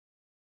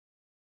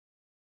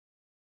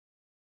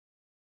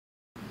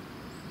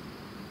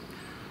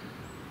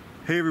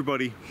Hey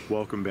everybody,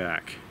 welcome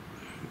back.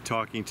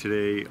 Talking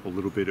today a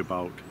little bit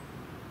about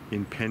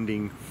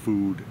impending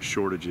food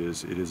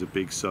shortages. It is a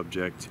big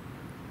subject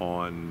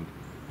on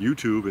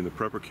YouTube in the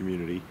prepper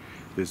community.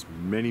 There's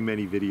many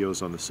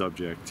videos on the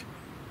subject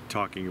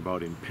talking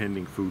about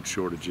impending food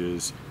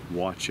shortages,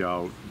 watch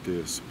out,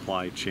 the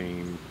supply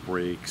chain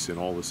breaks and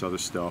all this other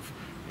stuff,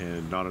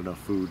 and not enough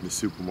food in the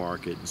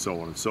supermarket and so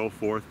on and so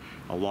forth.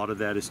 A lot of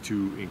that is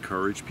to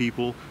encourage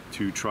people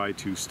to try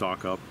to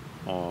stock up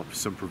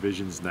some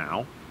provisions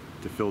now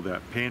to fill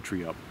that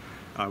pantry up.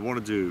 I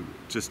wanted to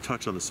just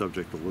touch on the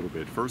subject a little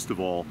bit. First of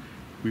all,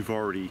 we've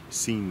already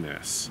seen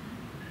this.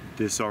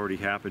 This already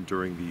happened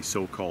during the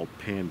so-called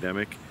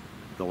pandemic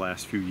the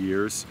last few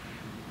years.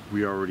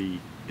 We already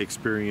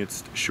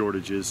experienced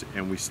shortages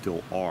and we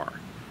still are.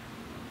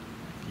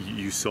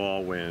 You saw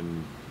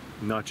when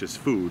not just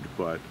food,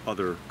 but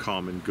other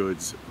common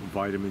goods,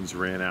 vitamins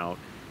ran out,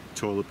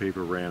 toilet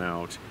paper ran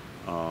out,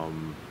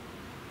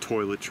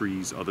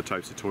 toiletries, other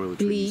types of toiletries,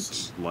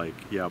 bleach,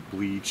 like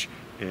bleach,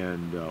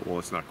 and well,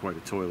 it's not quite a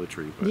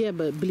toiletry, but yeah,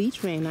 but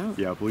bleach ran out.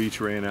 Yeah, bleach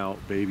ran out,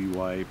 baby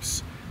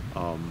wipes,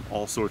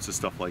 all sorts of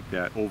stuff like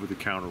that.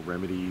 Over-the-counter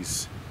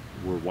remedies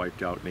were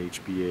wiped out in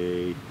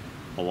HBA.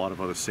 A lot of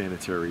other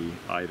sanitary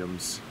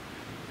items.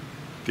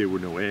 There were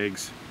no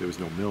eggs, there was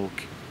no milk,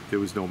 there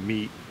was no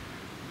meat,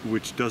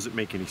 which doesn't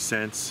make any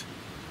sense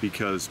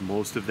because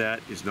most of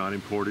that is not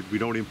imported. We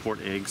don't import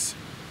eggs,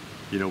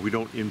 we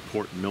don't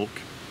import milk.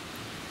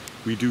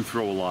 We do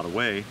throw a lot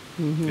away,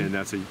 and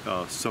that's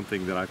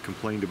something that I've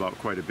complained about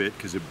quite a bit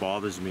because it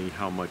bothers me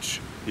how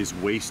much is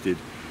wasted.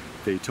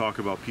 They talk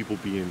about people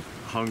being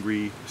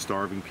hungry,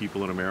 starving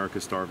people in America,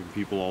 starving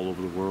people all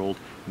over the world,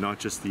 not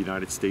just the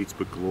United States,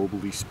 but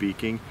globally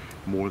speaking.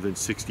 More than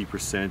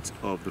 60%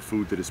 of the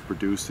food that is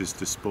produced is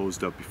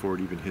disposed of before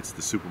it even hits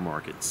the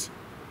supermarkets.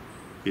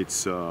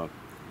 It's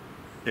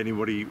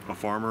anybody, a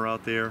farmer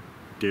out there,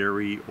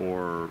 dairy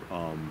or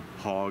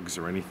hogs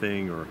or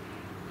anything, or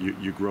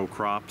you grow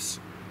crops,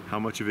 how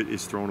much of it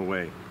is thrown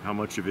away? How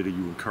much of it are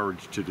you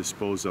encouraged to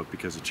dispose of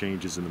because of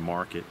changes in the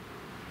market?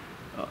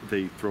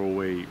 They throw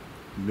away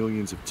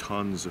millions of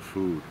tons of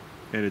food,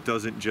 and it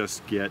doesn't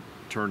just get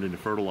turned into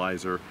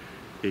fertilizer,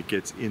 it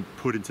gets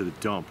put into the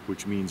dump,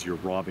 which means you're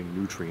robbing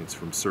nutrients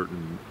from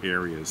certain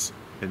areas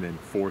and then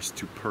forced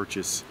to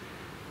purchase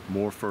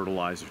more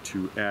fertilizer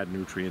to add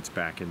nutrients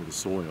back into the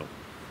soil.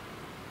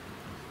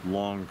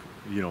 Long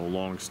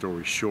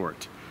story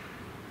short,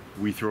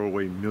 we throw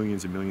away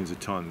millions and millions of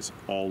tons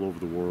all over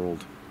the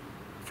world,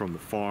 from the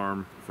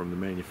farm, from the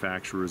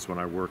manufacturers. When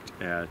I worked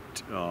at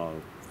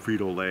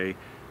Frito-Lay,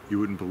 you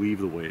wouldn't believe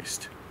the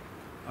waste.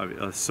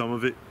 Some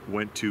of it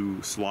went to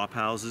slop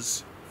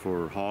houses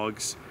for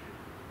hogs,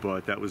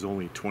 but that was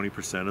only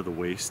 20% of the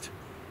waste.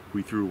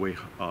 We threw away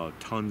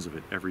tons of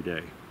it every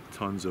day.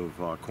 Tons of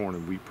corn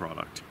and wheat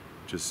product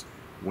just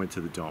went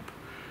to the dump.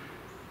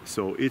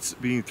 So it's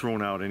being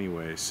thrown out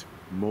anyways.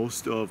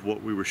 Most of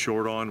what we were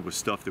short on was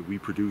stuff that we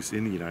produce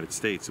in the United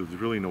States, so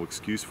there's really no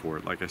excuse for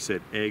it. Like I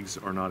said, eggs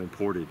are not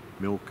imported.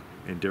 Milk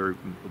and dairy,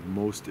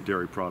 most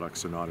dairy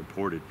products are not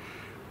imported.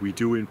 We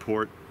do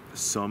import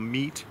some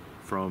meat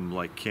from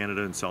like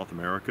Canada and South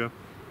America,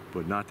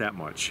 but not that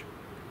much.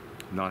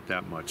 Not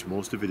that much.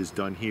 Most of it is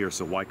done here,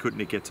 so why couldn't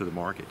it get to the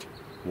market?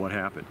 What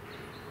happened?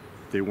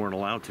 They weren't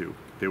allowed to.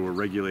 They were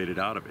regulated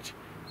out of it.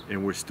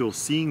 And we're still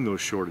seeing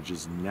those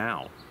shortages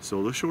now.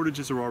 So the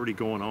shortages are already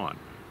going on.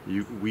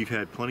 We've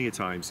had plenty of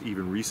times,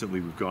 even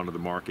recently, we've gone to the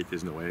market,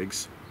 there's no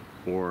eggs,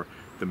 or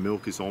the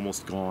milk is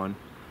almost gone,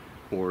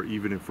 or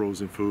even in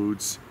frozen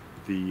foods,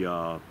 we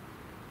were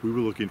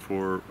looking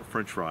for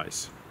French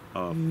fries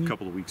a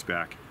couple of weeks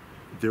back.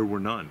 There were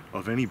none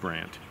of any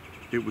brand.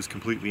 It was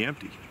completely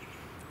empty.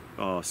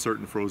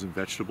 Certain frozen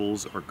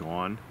vegetables are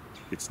gone.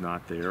 It's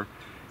not there.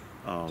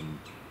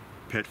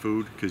 Pet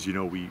food, because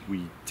we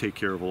take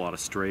care of a lot of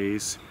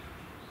strays.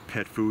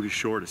 Pet food is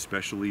short,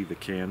 especially the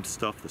canned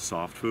stuff, the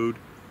soft food,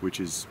 which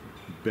is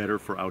better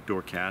for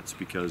outdoor cats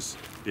because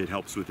it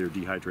helps with their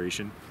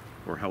dehydration,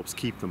 or helps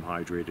keep them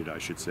hydrated, I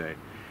should say.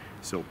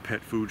 So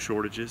pet food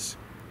shortages,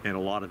 and a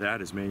lot of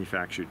that is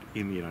manufactured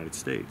in the United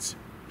States.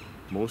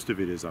 Most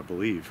of it is, I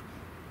believe.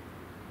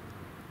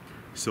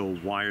 So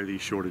why are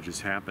these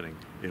shortages happening?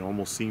 It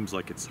almost seems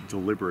like it's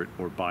deliberate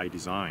or by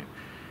design.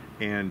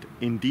 And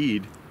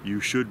indeed,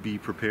 you should be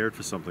prepared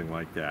for something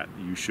like that.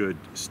 You should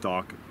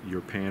stock your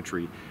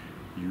pantry.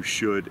 You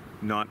should,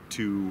 not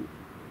to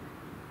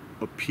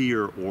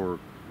appear or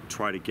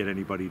try to get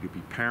anybody to be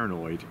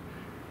paranoid,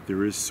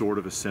 there is sort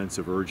of a sense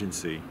of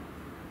urgency,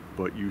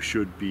 but you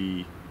should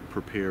be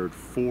prepared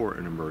for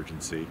an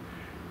emergency,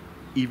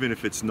 even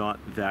if it's not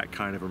that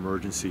kind of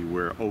emergency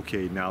where,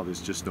 okay, now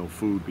there's just no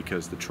food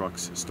because the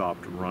trucks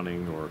stopped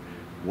running or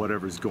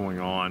whatever's going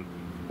on,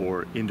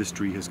 or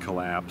industry has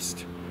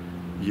collapsed,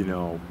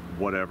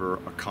 whatever,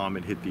 a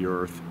comet hit the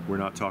earth. We're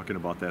not talking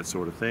about that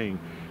sort of thing.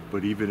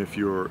 But even if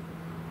you're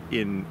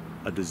in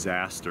a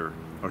disaster,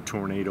 a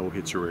tornado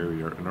hits your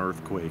area, an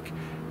earthquake,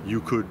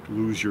 you could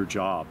lose your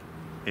job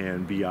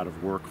and be out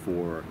of work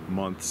for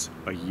months,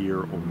 a year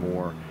or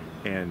more,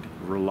 and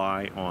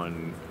rely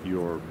on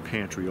your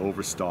pantry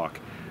overstock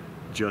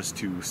just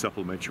to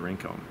supplement your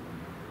income.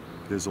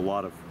 There's a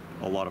lot of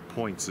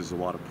points. There's a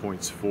lot of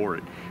points for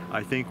it.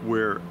 I think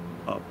where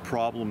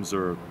problems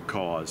are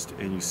caused,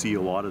 and you see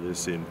a lot of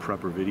this in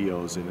prepper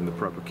videos and in the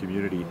prepper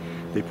community,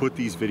 they put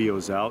these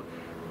videos out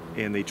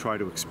and they try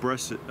to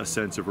express a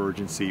sense of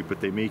urgency, but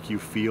they make you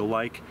feel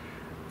like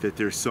that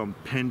there's some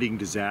pending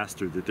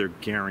disaster that they're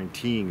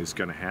guaranteeing is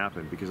going to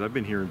happen. Because I've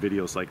been hearing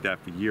videos like that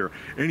for a year.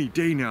 Any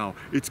day now,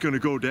 it's going to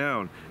go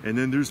down, and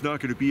then there's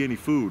not going to be any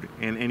food.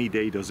 And any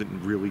day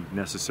doesn't really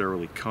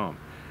necessarily come.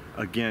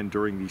 Again,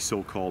 during the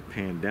so-called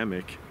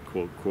pandemic,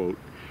 quote, quote,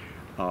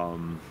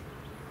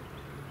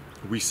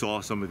 we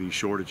saw some of these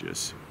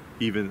shortages.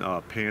 Even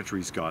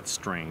pantries got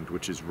strained,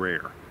 which is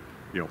rare.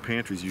 You know,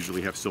 pantries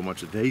usually have so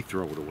much that they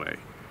throw it away.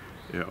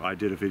 You know, I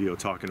did a video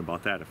talking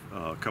about that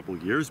a couple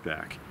of years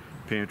back.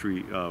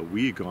 Pantry,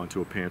 we had gone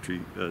to a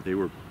pantry, they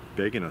were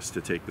begging us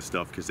to take the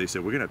stuff because they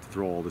said, we're gonna have to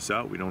throw all this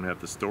out, we don't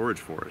have the storage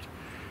for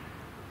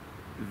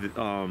it.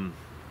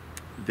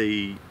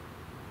 They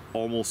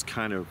almost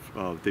kind of,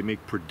 they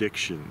make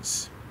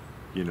predictions,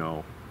 you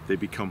know, they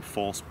become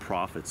false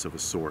prophets of a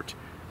sort,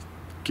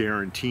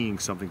 guaranteeing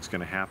something's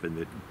gonna happen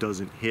that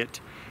doesn't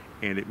hit,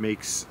 and it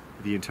makes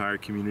the entire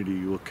community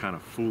look kind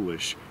of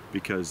foolish,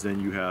 because then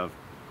you have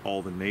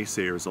all the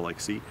naysayers are like,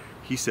 see,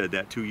 he said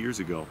that 2 years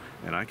ago,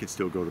 and I can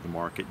still go to the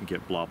market and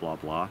get blah, blah,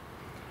 blah.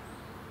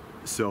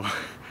 So,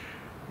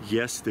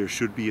 yes, there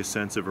should be a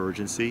sense of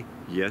urgency.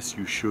 Yes,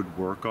 you should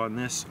work on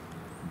this.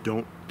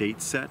 Don't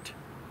date set.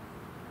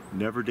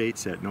 Never date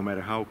set, no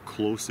matter how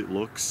close it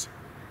looks.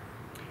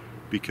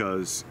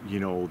 Because, you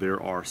know,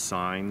 there are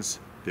signs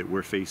that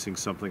we're facing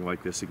something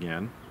like this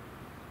again.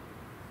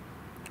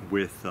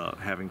 With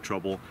having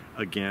trouble.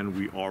 Again,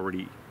 we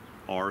already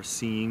are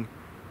seeing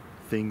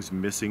things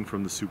missing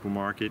from the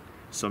supermarket.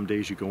 Some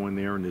days you go in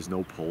there and there's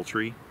no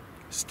poultry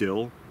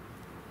still,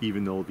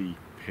 even though the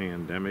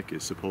pandemic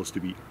is supposed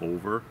to be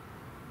over.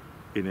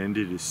 It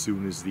ended as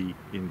soon as the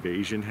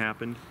invasion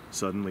happened.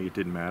 Suddenly it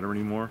didn't matter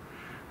anymore.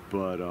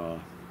 But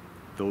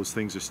those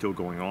things are still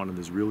going on, and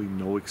there's really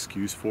no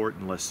excuse for it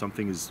unless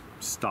something is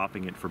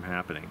stopping it from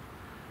happening.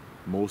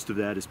 Most of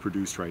that is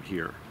produced right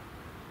here.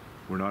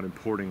 We're not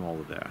importing all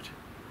of that.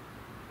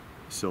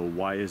 So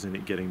why isn't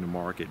it getting to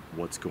market?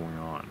 What's going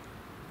on?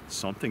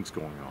 Something's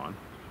going on.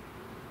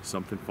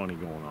 Something funny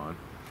going on.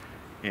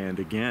 And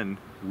again,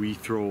 we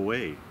throw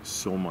away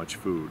so much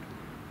food.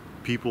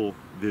 People,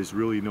 there's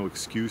really no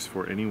excuse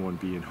for anyone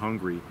being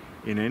hungry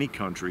in any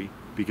country,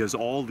 because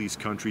all these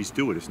countries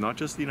do it. It's not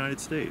just the United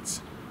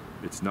States.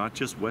 It's not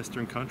just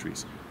Western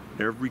countries.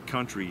 Every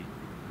country,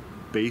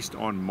 based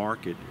on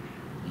market,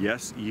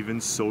 yes, even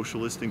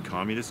socialist and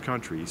communist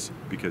countries,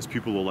 because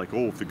people are like,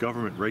 oh, if the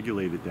government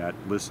regulated that,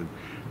 listen,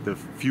 the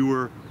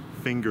fewer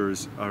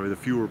fingers, or the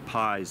fewer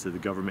pies that the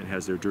government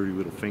has their dirty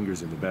little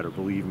fingers in, the better,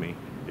 believe me.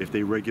 If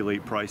they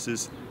regulate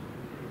prices,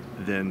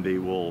 then they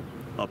will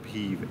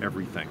upheave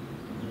everything.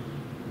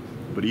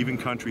 But even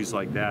countries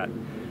like that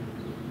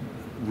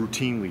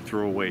routinely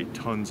throw away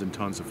tons and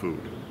tons of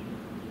food.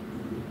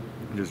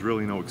 There's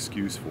really no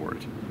excuse for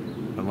it,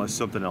 unless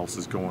something else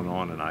is going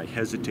on, and I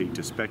hesitate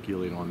to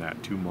speculate on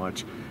that too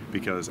much,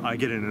 because I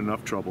get in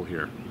enough trouble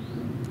here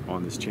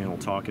on this channel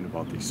talking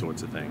about these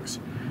sorts of things.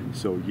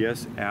 So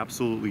yes,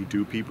 absolutely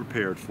do be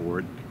prepared for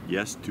it.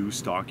 Yes, do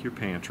stock your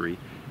pantry.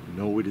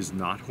 No, it is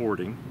not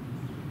hoarding,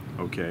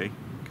 okay?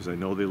 Because I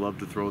know they love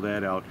to throw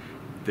that out.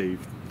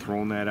 They've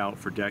thrown that out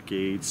for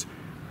decades.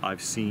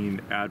 I've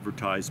seen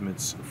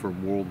advertisements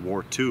from World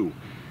War II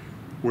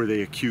where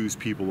they accuse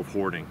people of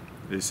hoarding.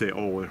 They say,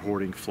 oh, they're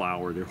hoarding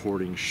flour, they're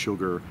hoarding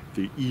sugar,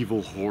 the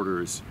evil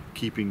hoarders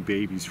keeping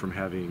babies from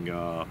having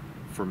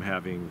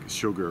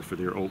sugar for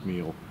their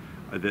oatmeal.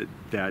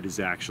 That is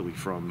actually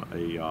from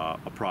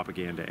a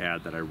propaganda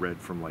ad that I read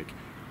from like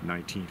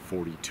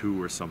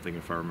 1942 or something,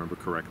 if I remember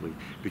correctly,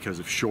 because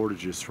of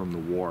shortages from the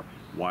war.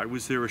 Why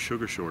was there a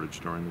sugar shortage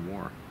during the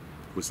war?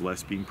 Was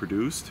less being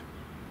produced?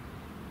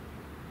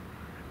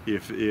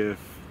 If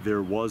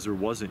there was or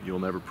wasn't, you'll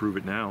never prove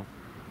it now,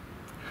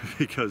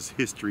 because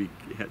history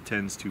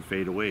tends to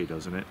fade away,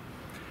 doesn't it?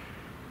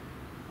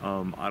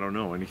 I don't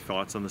know. Any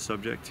thoughts on the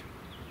subject?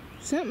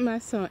 Something I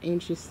saw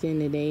interesting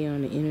today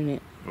on the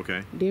internet.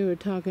 Okay. They were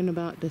talking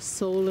about the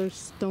solar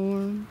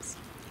storms.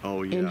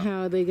 Oh, yeah. And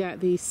how they got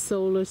these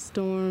solar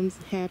storms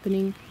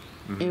happening.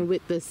 Mm-hmm. And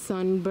with the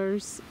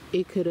sunbursts,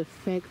 it could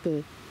affect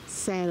the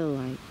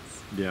satellites.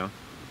 Yeah.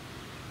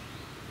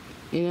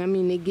 And I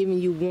mean, they're giving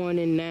you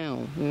warning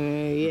now. Yeah.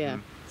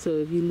 Mm-hmm. So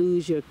if you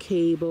lose your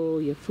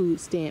cable, your food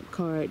stamp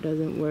card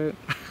doesn't work,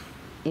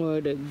 or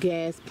the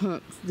gas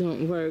pumps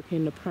don't work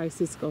and the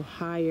prices go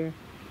higher,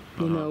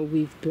 you know,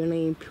 we've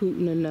blamed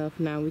Putin enough.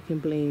 Now we can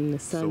blame the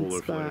sunspot.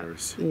 Solar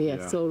flares.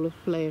 Yeah, solar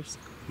flares.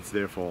 It's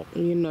their fault.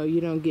 You know,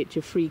 you don't get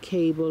your free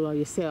cable, or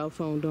your cell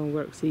phone don't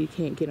work, so you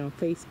can't get on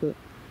Facebook.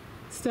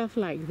 Stuff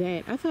like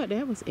that. I thought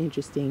that was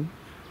interesting.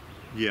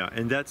 Yeah,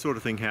 and that sort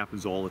of thing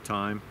happens all the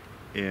time,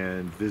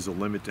 and there's a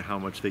limit to how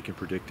much they can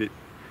predict it.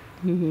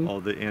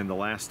 And the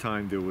last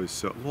time there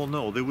was, well,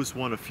 no, there was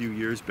one a few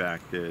years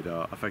back that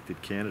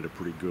affected Canada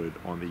pretty good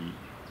on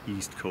the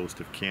east coast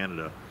of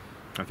Canada.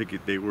 I think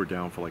they were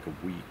down for like a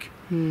week.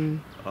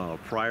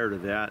 Prior to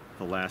that,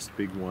 the last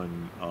big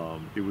one,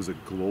 it was a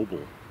global,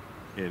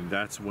 and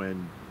that's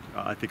when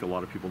I think a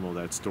lot of people know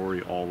that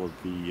story. All of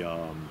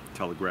the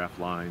telegraph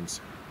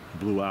lines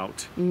blew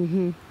out.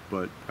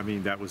 But I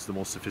mean, that was the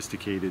most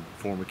sophisticated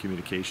form of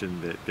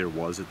communication that there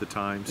was at the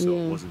time, so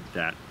it wasn't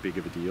that big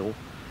of a deal.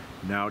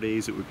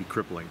 Nowadays, it would be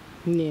crippling.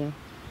 Yeah.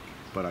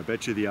 But I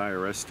bet you the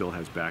IRS still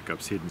has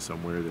backups hidden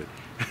somewhere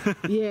that...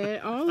 Yeah,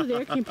 all of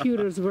their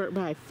computers work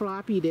by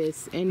floppy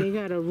disks, and they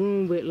got a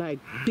room with like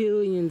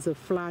billions of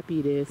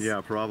floppy disks.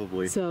 Yeah,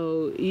 probably.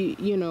 So,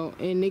 you know,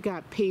 and they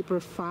got paper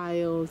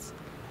files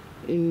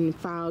in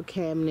file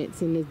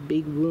cabinets in this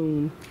big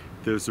room.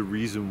 There's a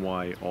reason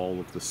why all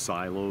of the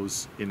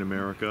silos in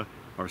America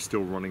are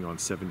still running on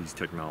 70s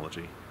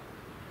technology.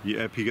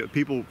 Yeah,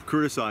 people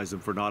criticize them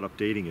for not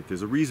updating it.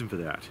 There's a reason for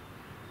that.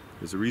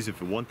 There's a reason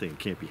for one thing: it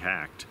can't be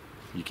hacked.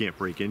 You can't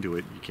break into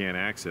it. You can't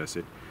access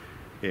it.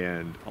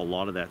 And a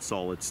lot of that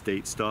solid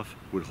state stuff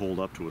would hold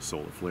up to a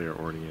solar flare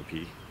or an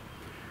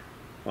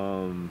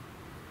EMP.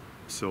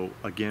 So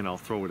again, I'll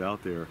throw it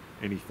out there.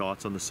 Any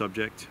thoughts on the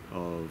subject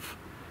of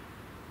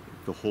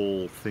the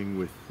whole thing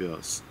with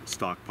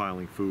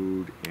stockpiling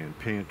food and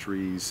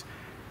pantries?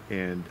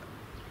 And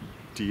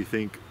do you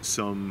think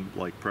some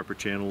like prepper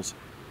channels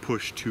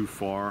push too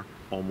far,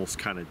 almost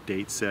kind of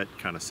date set,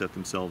 kind of set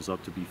themselves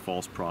up to be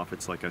false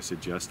prophets like I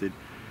suggested?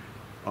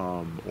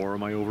 Or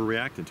am I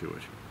overreacting to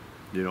it?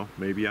 You know,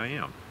 maybe I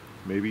am.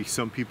 Maybe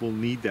some people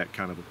need that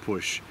kind of a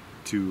push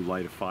to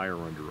light a fire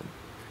under them.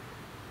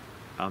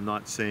 I'm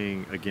not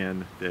saying,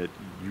 again, that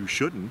you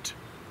shouldn't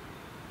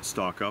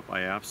stock up.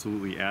 I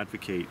absolutely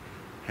advocate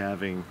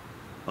having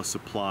a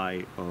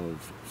supply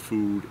of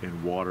food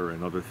and water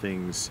and other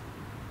things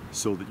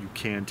so that you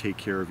can take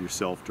care of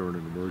yourself during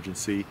an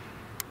emergency.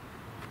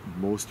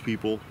 Most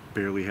people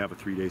barely have a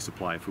 3-day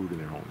supply of food in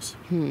their homes.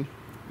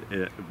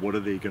 What are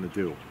they going to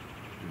do?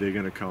 They're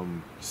going to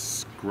come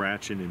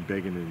scratching and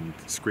begging and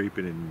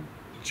scraping and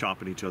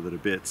chopping each other to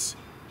bits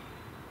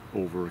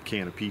over a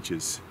can of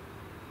peaches.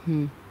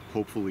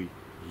 Hopefully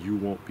you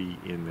won't be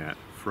in that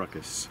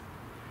fracas.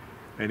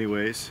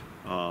 Anyways,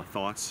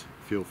 thoughts?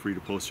 Feel free to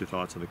post your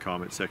thoughts in the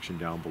comment section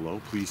down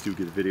below. Please do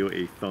give the video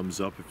a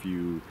thumbs up if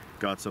you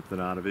got something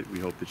out of it. We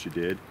hope that you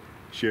did.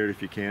 Share it if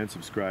you can.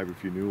 Subscribe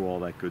if you're new. All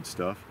that good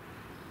stuff.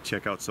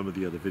 Check out some of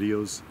the other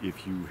videos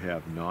if you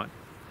have not.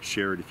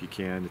 Share it if you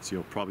can. It's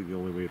probably the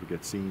only way it'll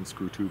get seen.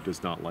 ScrewTube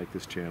does not like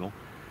this channel.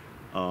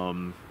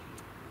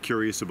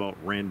 Curious about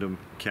random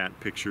cat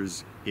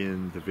pictures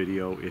in the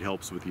video? It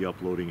helps with the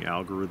uploading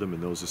algorithm,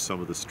 and those are some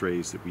of the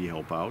strays that we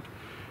help out.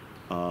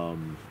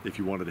 If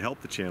you wanted to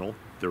help the channel,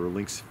 there are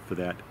links for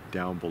that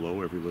down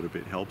below. Every little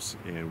bit helps,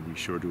 and we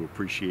sure do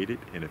appreciate it.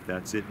 And if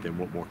that's it, then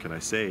what more can I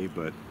say?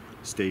 But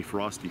stay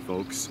frosty,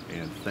 folks,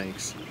 and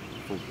thanks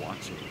for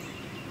watching.